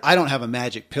whatever. And I don't have a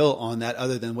magic pill on that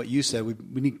other than what you said.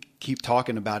 We need to keep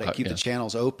talking about it, keep the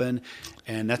channels open.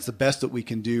 And that's the best that we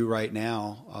can do right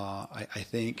now, I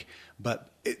think. But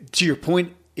to your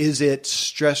point, is it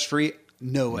stress-free?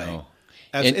 No way. No.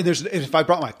 And if I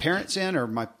brought my parents in or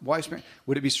my wife's parents,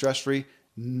 would it be stress-free?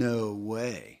 No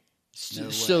way.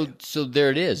 So there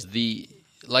it is.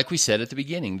 Like we said at the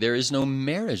beginning, there is no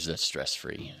marriage that's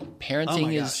stress-free.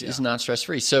 Parenting is not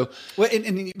stress-free. So,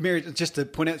 and marriage, just to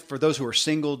point out for those who are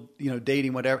single,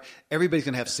 dating, whatever, everybody's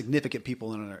going to have significant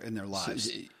people in their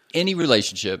lives. Any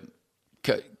relationship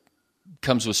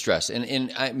comes with stress,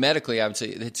 and medically, I would say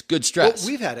it's good stress.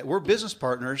 Well, we've had it. We're business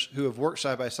partners who have worked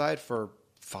side by side for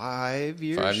 5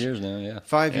 years. 5 years now, yeah.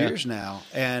 5 years now,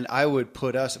 and I would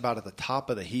put us about at the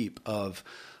top of the heap of.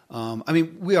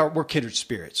 We're kindred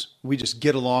spirits. We just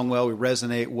get along well. We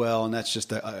resonate well, and that's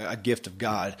just a gift of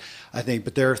God, I think.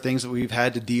 But there are things that we've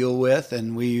had to deal with,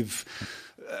 and we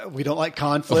don't like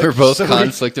conflict. We're both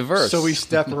conflict averse, so we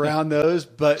step around those.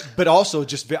 But also,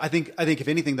 just I think if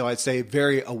anything, though, I'd say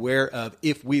very aware of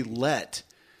if we let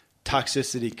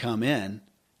toxicity come in,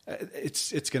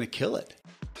 it's going to kill it.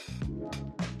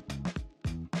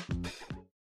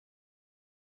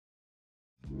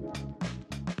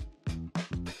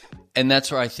 And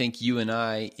that's where I think you and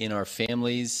I, in our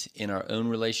families, in our own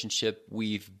relationship,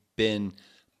 we've been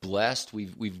blessed.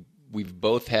 We've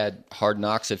both had hard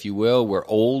knocks, if you will. We're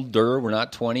older. We're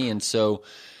not 20, and so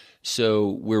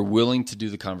we're willing to do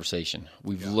the conversation.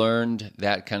 We've learned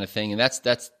that kind of thing, and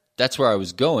that's where I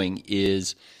was going,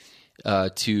 is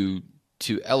to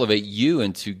elevate you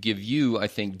and to give you, I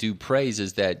think, due praise,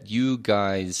 is that you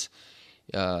guys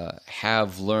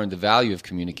have learned the value of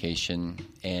communication,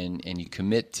 and you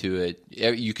commit to it.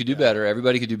 You could do better.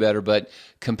 Everybody could do better, but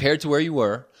compared to where you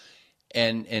were,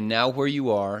 and now where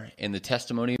you are, and the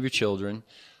testimony of your children,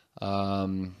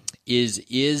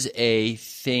 is a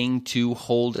thing to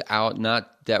hold out.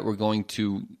 Not that we're going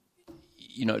to,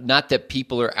 not that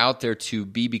people are out there to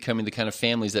be becoming the kind of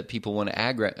families that people want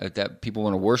to that people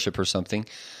want to worship or something.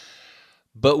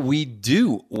 But we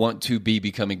do want to be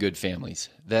becoming good families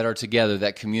that are together,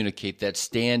 that communicate, that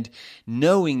stand,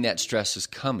 knowing that stress is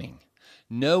coming,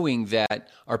 knowing that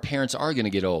our parents are going to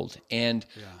get old. And,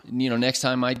 next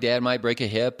time my dad might break a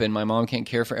hip and my mom can't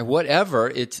care for him, whatever,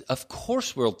 of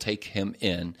course we'll take him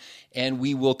in and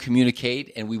we will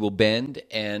communicate and we will bend,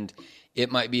 and it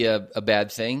might be a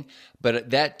bad thing.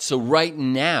 But so right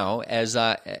now, as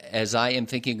I am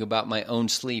thinking about my own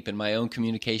sleep and my own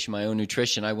communication, my own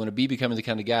nutrition, I want to be becoming the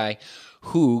kind of guy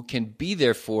who can be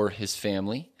there for his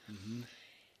family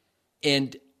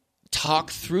and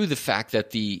talk through the fact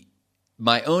that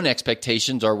my own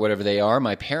expectations are whatever they are.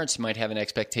 My parents might have an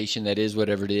expectation that is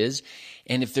whatever it is.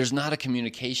 And if there's not a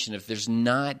communication, if there's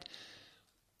not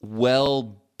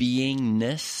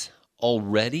well-beingness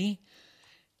already,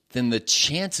 then the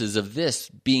chances of this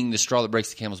being the straw that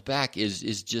breaks the camel's back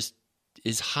is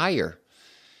higher.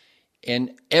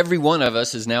 And every one of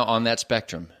us is now on that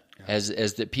spectrum. As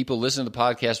the people listen to the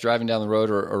podcast, driving down the road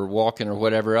or walking or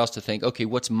whatever else, to think, okay,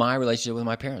 what's my relationship with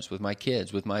my parents, with my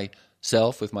kids, with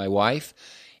myself, with my wife?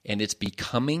 And it's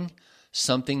becoming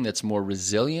something that's more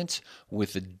resilient,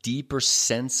 with a deeper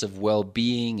sense of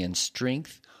well-being and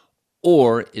strength,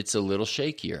 or it's a little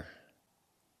shakier.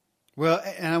 Well,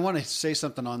 and I want to say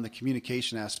something on the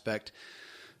communication aspect,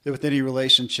 that with any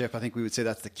relationship, I think we would say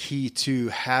that's the key to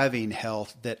having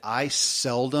health, that I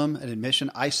seldom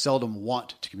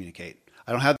want to communicate.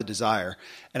 I don't have the desire,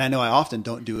 and I know I often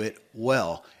don't do it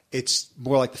well. It's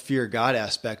more like the fear of God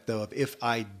aspect, though, of if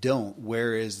I don't,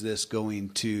 where is this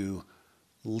going to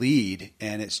lead?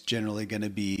 And it's generally going to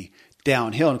be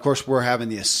downhill. And of course, we're having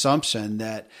the assumption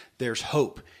that there's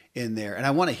hope in there. And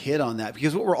I want to hit on that,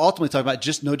 because what we're ultimately talking about,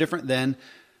 just no different than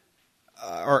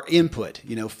our input,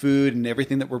 food and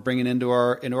everything that we're bringing into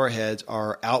our heads,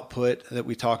 our output that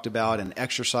we talked about, and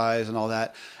exercise and all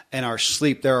that, and our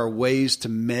sleep. There are ways to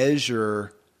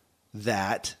measure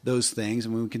those things.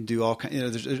 And we can do all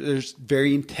kinds, there's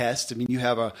varying tests. I mean, you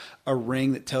have a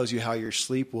ring that tells you how your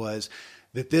sleep was.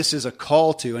 That this is a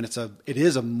call to, and it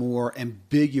is a more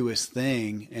ambiguous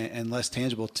thing and less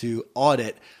tangible, to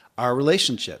audit our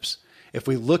relationships. If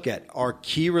we look at our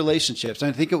key relationships,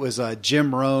 and I think it was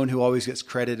Jim Rohn, who always gets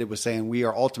credited with saying we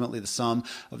are ultimately the sum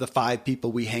of the 5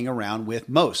 people we hang around with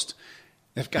most.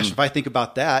 If I think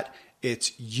about that,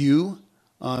 it's you,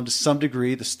 to some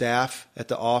degree, the staff at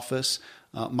the office,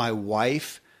 my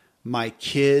wife, my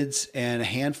kids, and a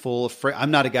handful of friends. I'm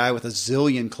not a guy with a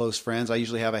zillion close friends. I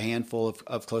usually have a handful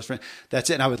of close friends. That's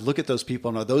it. And I would look at those people,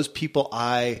 and are those people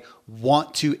I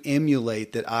want to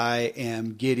emulate, that I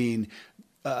am getting,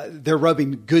 they're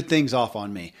rubbing good things off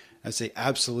on me? I'd say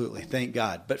absolutely, thank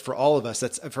God. But for all of us,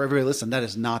 for everybody listening, that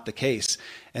is not the case.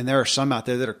 And there are some out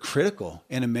there that are critical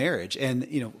in a marriage. And,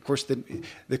 of course,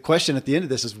 the question at the end of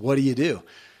this is, what do you do?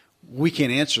 We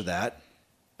can't answer that.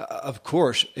 Of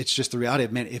course, it's just the reality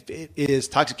of, man, if it is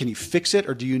toxic, can you fix it,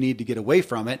 or do you need to get away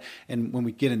from it? And when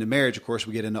we get into marriage, of course,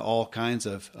 we get into all kinds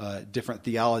of different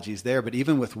theologies there. But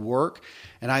even with work,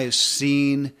 and I have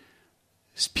seen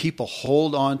people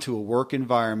hold on to a work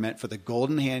environment for the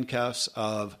golden handcuffs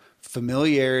of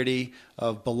familiarity,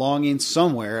 of belonging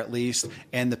somewhere at least,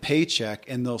 and the paycheck,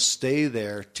 and they'll stay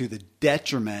there to the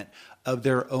detriment of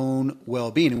their own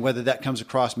well-being. And whether that comes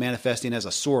across manifesting as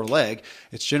a sore leg,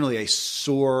 it's generally a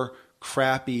sore,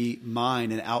 crappy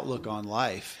mind and outlook on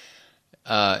life.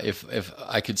 If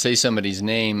I could say somebody's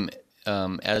name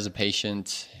as a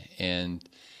patient, and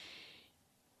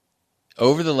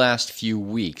over the last few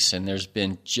weeks, and there's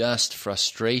been just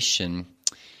frustration,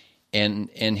 and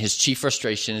his chief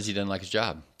frustration is he doesn't like his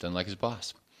job, doesn't like his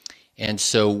boss. And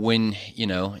so when,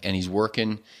 and he's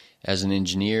working as an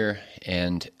engineer,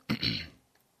 and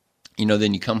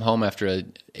then you come home after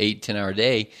an 8-10 hour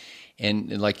day,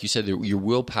 and like you said, your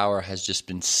willpower has just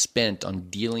been spent on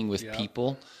dealing with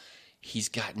people He's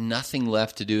got nothing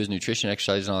left to do his nutrition,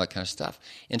 exercise, and all that kind of stuff.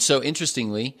 And so,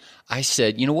 interestingly, I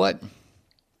said, you know what?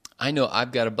 I know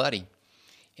I've got a buddy,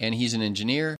 and he's an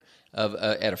engineer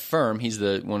at a firm. He's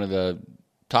one of the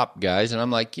top guys, and I'm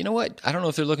like, you know what? I don't know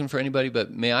if they're looking for anybody,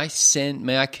 but may I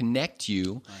connect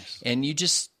you, and you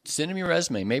just send them your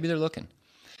resume. Maybe they're looking.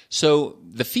 So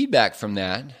the feedback from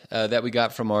that we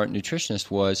got from our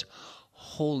nutritionist was,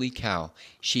 holy cow,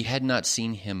 she had not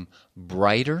seen him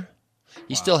brighter.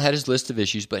 He still had his list of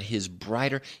issues, but his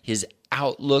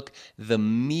outlook, the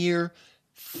mere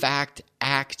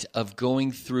act of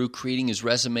going through, creating his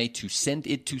resume to send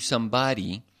it to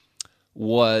somebody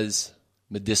was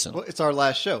medicinal. Well, it's our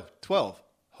last show, 12,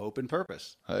 Hope and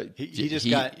Purpose. You just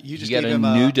gave a him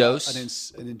new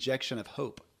dose, an injection of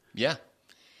hope. Yeah.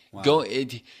 Wow.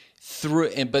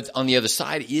 But on the other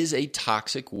side is a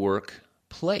toxic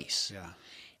workplace. Yeah.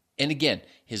 And again,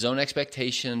 his own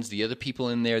expectations, the other people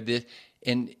in there,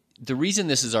 and the reason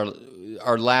this is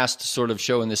our last sort of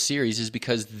show in this series is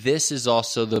because this is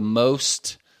also the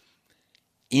most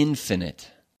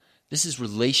infinite. This is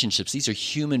relationships. These are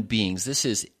human beings. This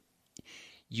is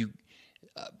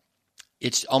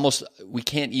it's almost, we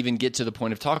can't even get to the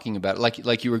point of talking about it.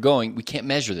 Like you were going, we can't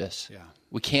measure this. Yeah.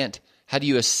 We can't. How do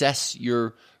you assess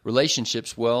your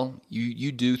relationships? Well,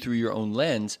 you do through your own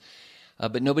lens,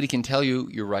 but nobody can tell you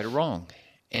you're right or wrong.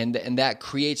 And that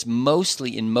creates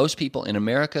mostly in most people in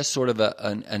America sort of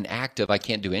an act of I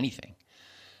can't do anything,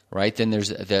 right? Then there's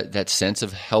that sense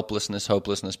of helplessness,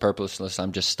 hopelessness, purposelessness.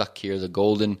 I'm just stuck here. The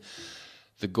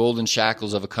golden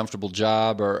shackles of a comfortable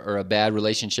job or a bad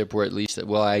relationship where at least,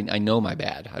 well, I know my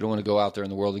bad. I don't want to go out there in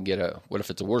the world and get what if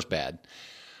it's a worse bad?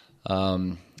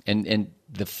 And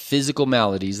the physical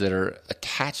maladies that are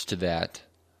attached to that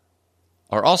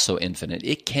are also infinite.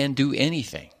 It can do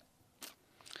anything.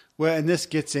 Well, and this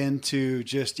gets into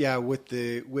just with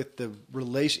the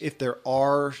relation. If there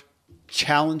are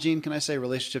challenging, can I say,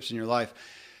 relationships in your life,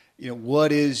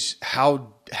 what is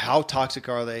how toxic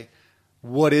are they?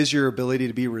 What is your ability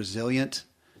to be resilient?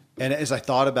 And as I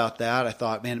thought about that, I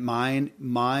thought, man,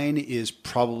 mine is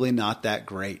probably not that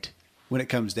great when it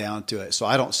comes down to it. So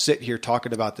I don't sit here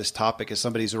talking about this topic as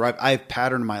somebody who's arrived. I've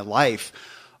patterned my life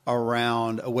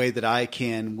around a way that I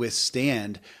can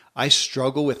withstand. I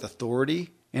struggle with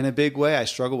authority in a big way. I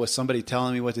struggle with somebody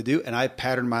telling me what to do, and I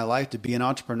patterned my life to be an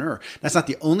entrepreneur. That's not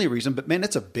the only reason, but man,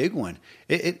 it's a big one.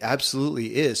 It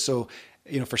absolutely is. So,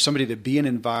 for somebody to be in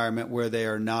an environment where they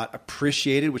are not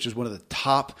appreciated, which is one of the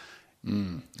top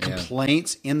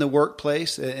complaints in the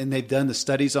workplace, and they've done the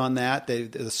studies on that,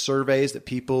 the surveys that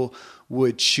people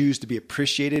would choose to be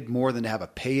appreciated more than to have a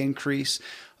pay increase.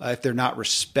 If they're not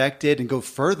respected, and go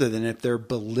further than if they're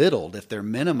belittled, if they're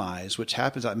minimized, which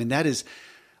happens. I mean, that is,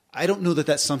 I don't know that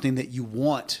that's something that you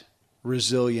want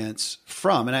resilience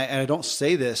from. And I don't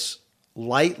say this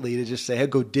lightly to just say, hey,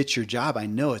 go ditch your job. I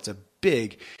know it's a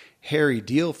big, hairy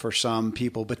deal for some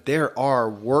people, but there are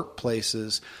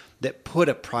workplaces that put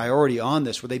a priority on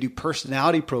this, where they do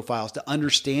personality profiles to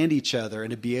understand each other and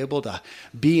to be able to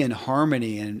be in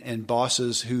harmony, and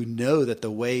bosses who know that the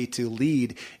way to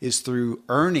lead is through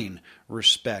earning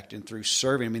respect and through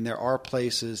serving. I mean, there are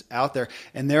places out there,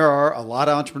 and there are a lot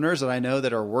of entrepreneurs that I know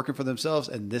that are working for themselves,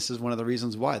 and this is one of the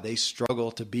reasons why they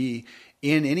struggle to be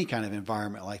in any kind of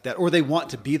environment like that, or they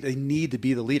need to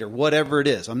be the leader, whatever it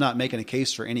is. I'm not making a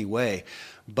case for any way,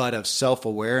 but of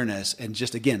self-awareness, and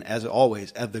just, again, as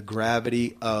always, of the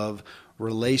gravity of our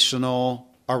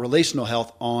relational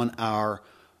health on our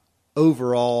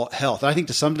overall health. And I think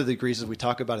to some degrees, as we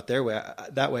talk about it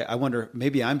that way, I wonder,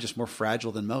 maybe I'm just more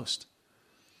fragile than most.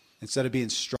 Instead of being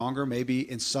stronger, maybe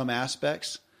in some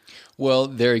aspects. Well,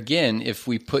 there again, if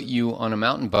we put you on a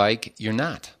mountain bike, you're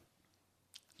not.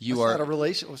 You are not a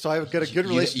relation. So I've got a good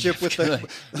relationship with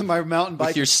my mountain bike,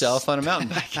 with yourself on a mountain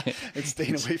bike, and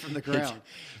staying away from the ground.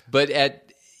 But at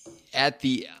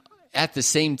the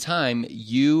same time,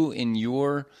 you in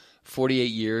your 48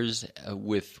 years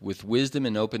with wisdom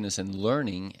and openness and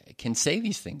learning can say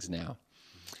these things now.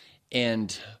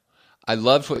 And I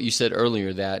loved what you said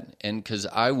earlier, because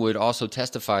I would also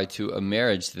testify to a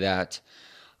marriage that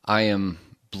I am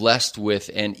blessed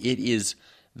with, and it is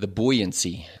the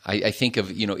buoyancy. I think of,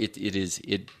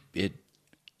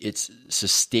 it's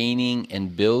sustaining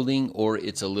and building, or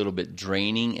it's a little bit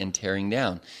draining and tearing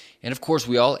down. And of course,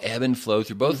 we all ebb and flow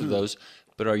through both of those,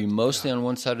 but are you mostly on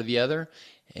one side or the other?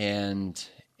 And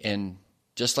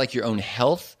just like your own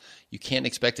health, you can't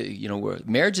expect it,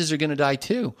 marriages are going to die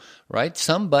too, right?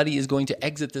 Somebody is going to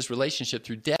exit this relationship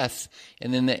through death,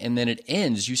 and then it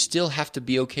ends. You still have to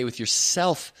be okay with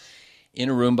yourself in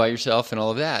a room by yourself and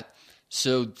all of that.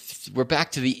 So we're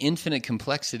back to the infinite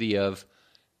complexity of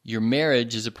your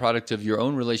marriage is a product of your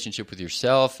own relationship with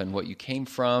yourself and what you came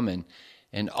from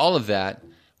and all of that,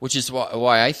 which is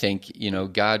why I think,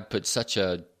 God put such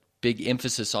a big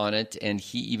emphasis on it, and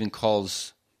he even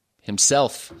calls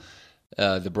himself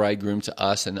the bridegroom to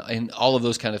us and all of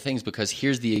those kind of things, because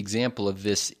here's the example of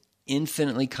this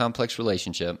infinitely complex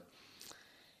relationship.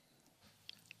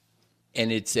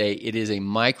 And it is a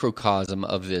microcosm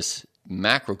of this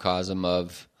macrocosm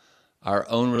of our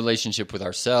own relationship with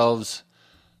ourselves.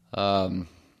 So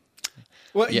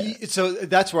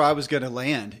that's where I was going to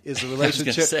land, is the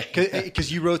relationship,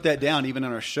 because you wrote that down even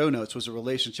in our show notes, was a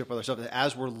relationship with ourselves.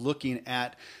 As we're looking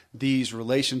at these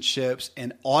relationships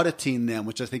and auditing them,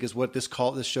 which I think is what this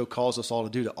show calls us all to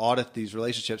do, to audit these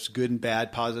relationships, good and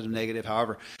bad, positive, negative,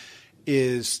 however,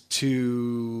 is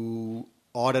to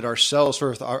audit ourselves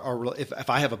first. If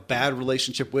I have a bad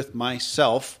relationship with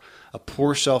myself, a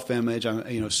poor self-image,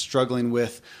 I'm struggling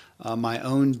with my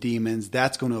own demons,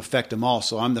 that's going to affect them all.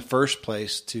 So I'm the first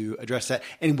place to address that.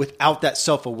 And without that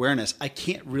self-awareness, I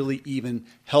can't really even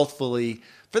healthfully,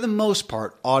 for the most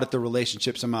part, audit the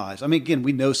relationships in my lives. I mean, again,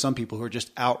 we know some people who are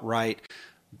just outright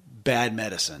bad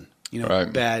medicine,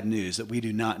 right. Bad news that we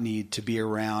do not need to be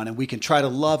around. And we can try to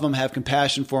love them, have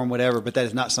compassion for them, whatever, but that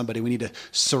is not somebody we need to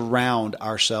surround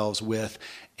ourselves with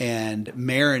and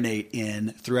marinate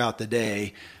in throughout the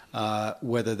day,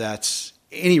 whether that's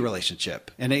any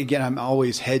relationship. And again, I'm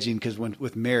always hedging, because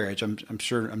with marriage, I'm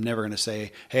sure I'm never going to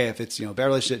say, hey, if it's a bad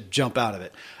relationship, jump out of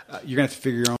it. You're going to have to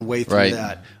figure your own way through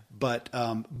that. But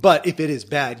if it is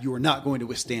bad, you are not going to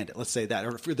withstand it. Let's say that.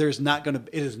 Or if it is not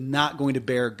going to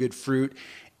bear good fruit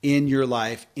in your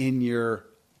life, in your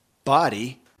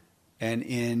body, and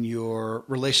in your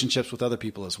relationships with other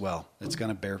people as well. It's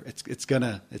going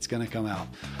to come out.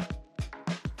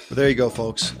 Well, there you go,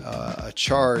 folks. A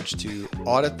charge to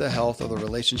audit the health of the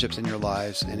relationships in your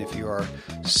lives. And if you are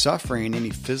suffering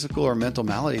any physical or mental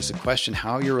maladies, to question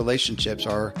how your relationships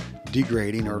are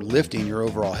degrading or lifting your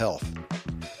overall health.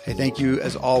 Hey, thank you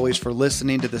as always for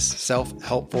listening to this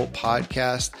self-helpful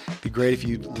podcast. It'd be great if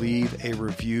you'd leave a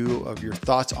review of your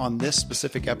thoughts on this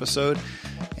specific episode.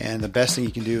 And the best thing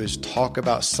you can do is talk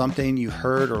about something you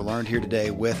heard or learned here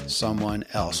today with someone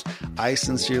else. I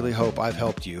sincerely hope I've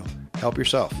helped you. Help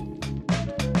yourself.